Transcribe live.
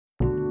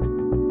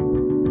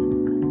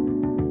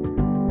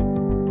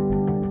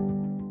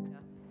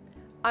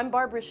I'm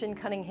Barbara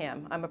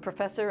Shinn-Cunningham. I'm a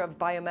professor of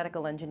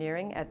biomedical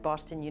engineering at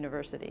Boston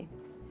University.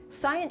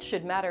 Science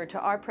should matter to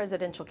our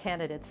presidential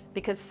candidates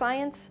because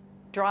science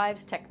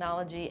drives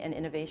technology and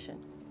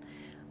innovation.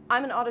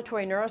 I'm an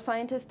auditory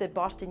neuroscientist at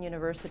Boston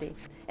University,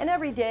 and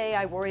every day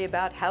I worry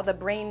about how the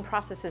brain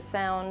processes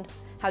sound,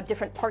 how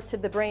different parts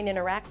of the brain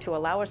interact to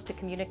allow us to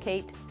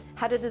communicate,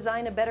 how to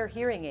design a better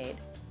hearing aid.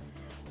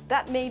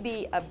 That may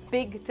be a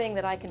big thing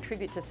that I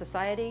contribute to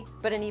society,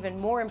 but an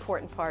even more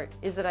important part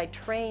is that I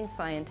train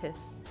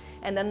scientists,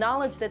 and the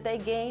knowledge that they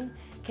gain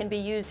can be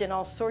used in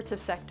all sorts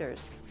of sectors.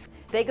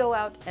 They go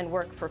out and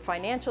work for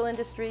financial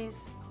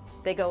industries,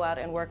 they go out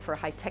and work for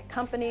high-tech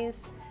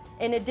companies,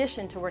 in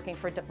addition to working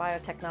for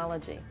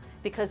biotechnology,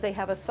 because they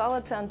have a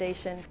solid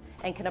foundation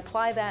and can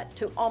apply that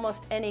to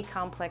almost any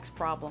complex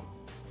problem.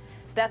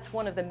 That's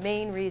one of the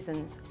main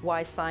reasons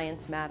why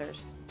science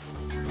matters.